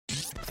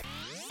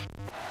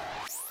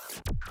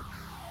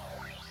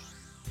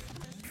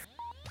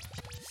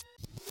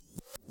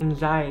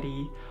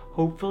Anxiety.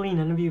 Hopefully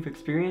none of you have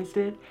experienced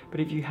it, but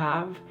if you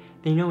have,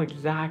 then you know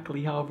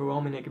exactly how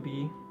overwhelming it could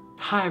be.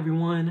 Hi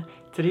everyone,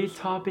 today's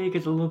topic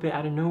is a little bit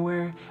out of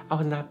nowhere. I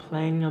was not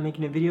planning on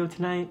making a video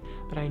tonight,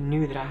 but I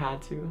knew that I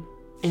had to.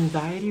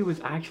 Anxiety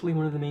was actually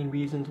one of the main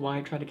reasons why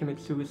I tried to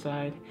commit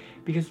suicide,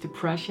 because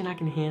depression I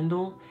can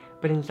handle,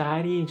 but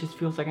anxiety, it just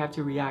feels like I have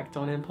to react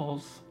on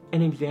impulse.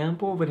 An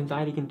example of what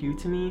anxiety can do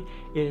to me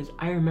is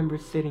I remember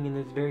sitting in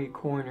this very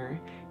corner,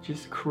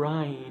 just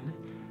crying,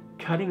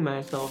 cutting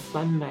myself,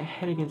 slamming my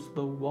head against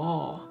the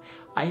wall.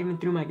 I even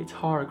threw my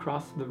guitar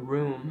across the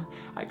room.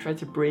 I tried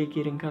to break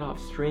it and cut off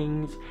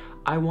strings.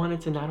 I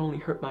wanted to not only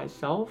hurt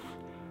myself,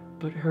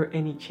 but hurt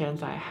any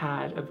chance I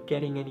had of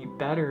getting any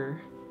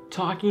better.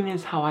 Talking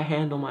is how I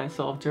handle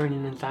myself during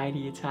an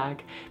anxiety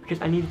attack,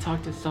 because I need to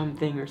talk to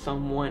something or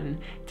someone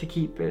to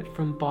keep it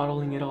from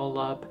bottling it all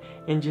up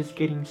and just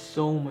getting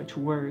so much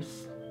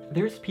worse.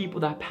 There's people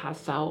that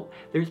pass out,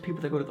 there's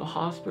people that go to the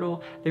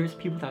hospital, there's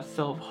people that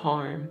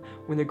self-harm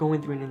when they're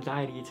going through an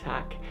anxiety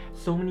attack.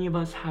 So many of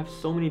us have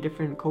so many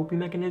different coping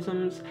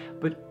mechanisms,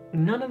 but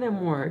none of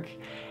them work.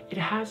 It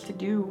has to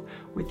do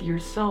with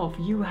yourself.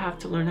 You have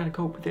to learn how to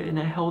cope with it in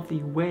a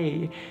healthy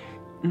way.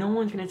 No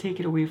one's gonna take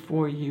it away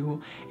for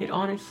you. It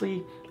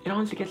honestly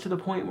gets to the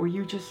point where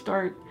you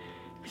start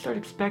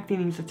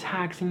expecting these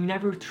attacks and you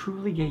never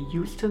truly get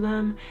used to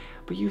them,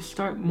 but you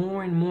start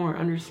more and more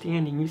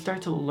understanding. You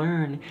start to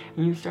learn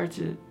and you start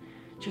to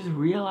just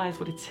realize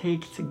what it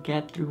takes to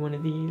get through one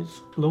of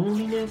these.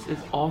 Loneliness is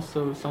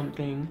also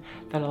something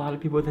that a lot of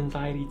people with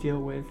anxiety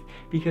deal with,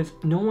 because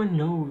no one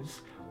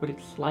knows what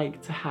it's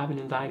like to have an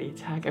anxiety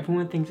attack.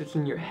 Everyone thinks it's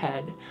in your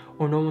head,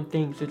 or no one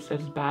thinks it's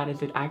as bad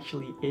as it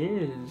actually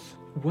is.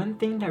 One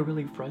thing that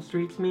really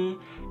frustrates me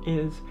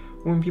is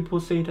when people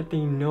say that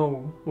they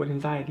know what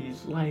anxiety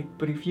is like,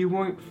 but if you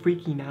weren't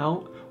freaking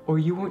out or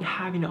you weren't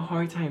having a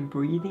hard time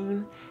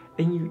breathing,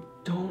 then you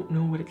don't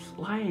know what it's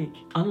like.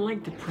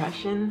 Unlike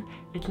depression,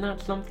 it's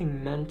not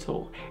something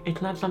mental.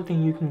 It's not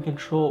something you can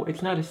control.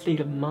 It's not a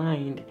state of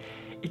mind.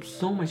 It's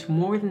so much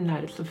more than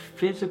that. It's a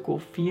physical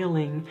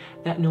feeling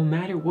that no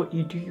matter what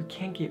you do, you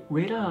can't get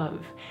rid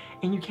of.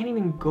 And you can't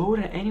even go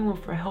to anyone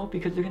for help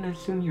because they're gonna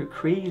assume you're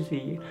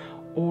crazy,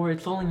 or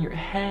it's all in your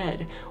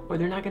head, or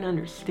they're not gonna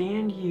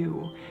understand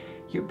you.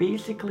 You're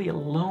basically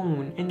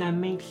alone, and that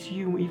makes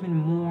you even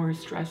more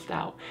stressed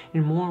out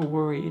and more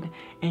worried,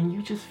 and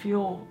you just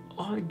feel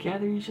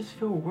altogether, you just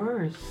feel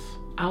worse.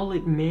 I'll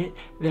admit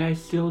that I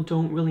still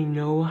don't really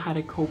know how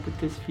to cope with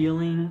this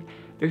feeling.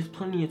 There's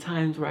plenty of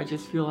times where I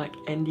just feel like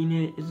ending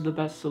it is the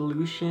best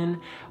solution,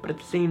 but at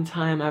the same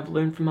time, I've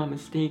learned from my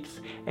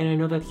mistakes, and I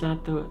know that's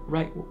not the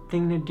right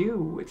thing to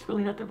do. It's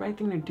really not the right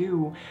thing to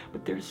do,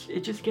 but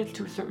it just gets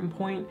to a certain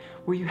point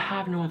where you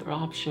have no other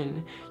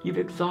option. You've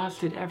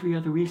exhausted every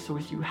other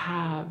resource you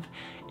have,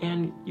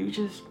 and you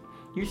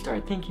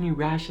start thinking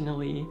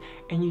irrationally,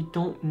 and you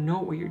don't know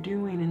what you're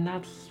doing, and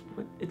that's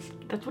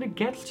what it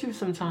gets to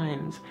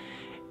sometimes.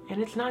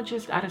 And it's not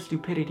just out of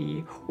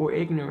stupidity or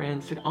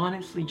ignorance. It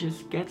honestly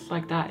just gets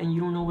like that and you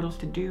don't know what else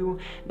to do.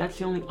 That's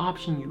the only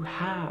option you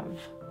have.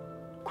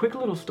 Quick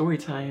little story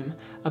time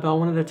about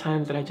one of the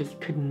times that I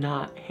just could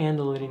not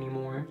handle it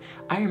anymore.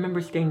 I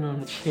remember standing on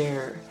a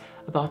chair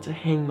about to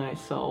hang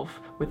myself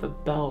with a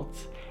belt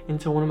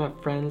until one of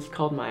my friends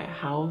called my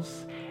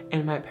house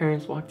and my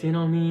parents walked in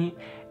on me.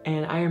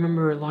 And I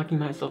remember locking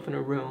myself in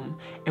a room,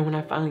 and when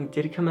I finally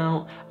did come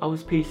out, I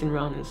was pacing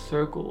around in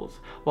circles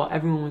while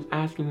everyone was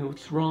asking me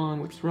what's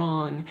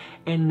wrong,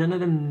 and none of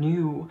them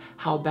knew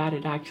how bad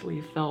it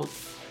actually felt.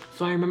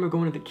 So I remember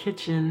going to the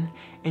kitchen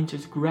and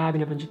just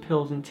grabbing a bunch of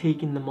pills and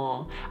taking them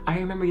all. I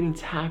remember getting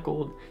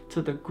tackled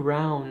to the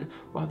ground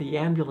while the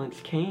ambulance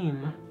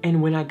came.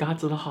 And when I got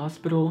to the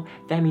hospital,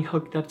 they had me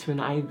hooked up to an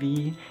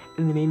IV,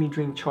 and they made me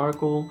drink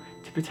charcoal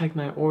to protect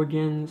my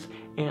organs.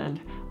 And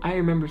I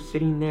remember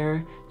sitting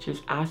there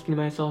just asking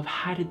myself,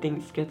 how did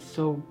things get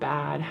so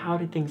bad? How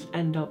did things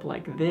end up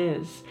like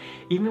this?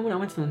 Even when I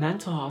went to the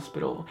mental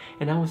hospital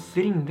and I was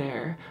sitting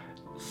there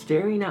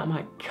staring at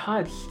my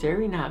cuts,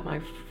 staring at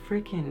my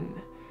freaking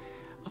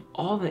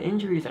all the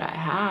injuries that I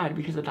had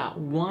because of that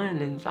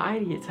one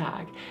anxiety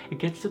attack, it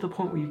gets to the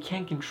point where you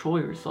can't control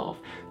yourself.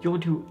 You'll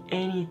do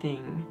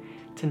anything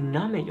to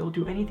numb it. You'll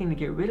do anything to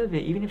get rid of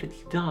it, even if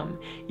it's dumb,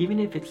 even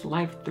if it's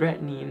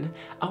life-threatening.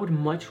 I would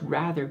much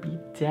rather be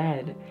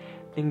dead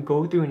than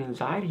go through an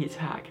anxiety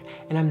attack.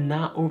 And I'm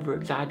not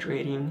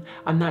over-exaggerating.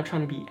 I'm not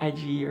trying to be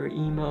edgy or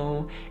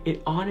emo.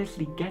 It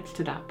honestly gets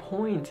to that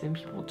point and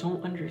people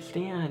don't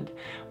understand.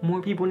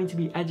 More people need to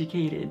be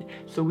educated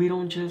so we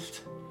don't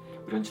just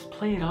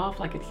play it off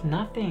like it's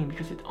nothing,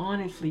 because it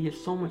honestly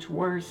is so much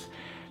worse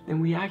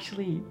than we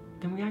actually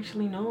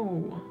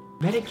know.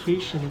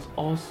 Medication is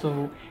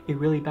also a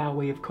really bad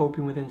way of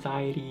coping with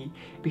anxiety,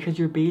 because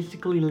you're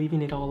basically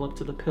leaving it all up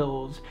to the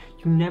pills.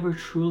 You never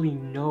truly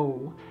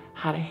know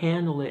how to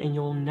handle it and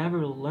you'll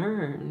never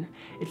learn.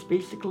 It's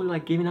basically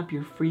like giving up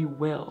your free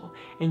will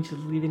and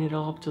just leaving it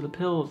all up to the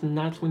pills, and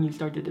that's when you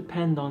start to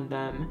depend on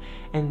them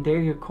and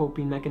they're your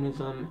coping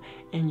mechanism,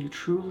 and you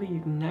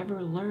truly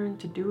never learn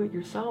to do it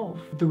yourself.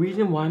 The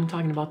reason why I'm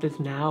talking about this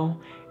now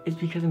is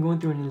because I'm going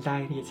through an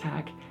anxiety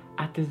attack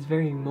at this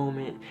very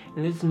moment,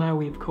 and this is my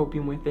way of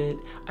coping with it.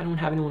 I don't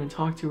have anyone to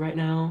talk to right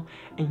now,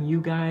 and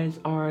you guys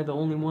are the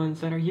only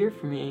ones that are here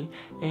for me,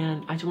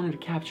 and I just wanted to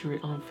capture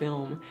it on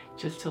film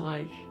just to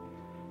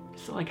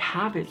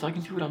have it so I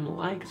can see what I'm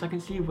like, so I can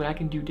see what I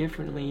can do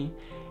differently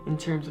in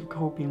terms of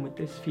coping with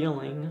this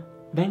feeling.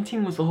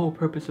 Venting was the whole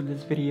purpose of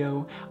this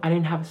video. I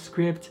didn't have a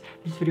script,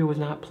 this video was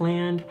not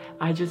planned.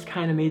 I just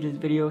kind of made this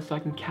video so I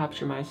can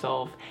capture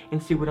myself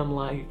and see what I'm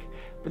like.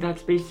 But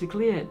that's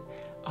basically it.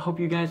 I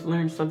hope you guys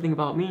learned something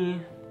about me.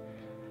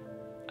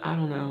 I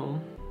don't know.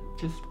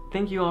 Just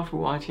thank you all for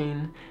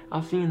watching.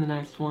 I'll see you in the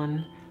next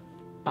one.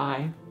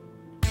 Bye.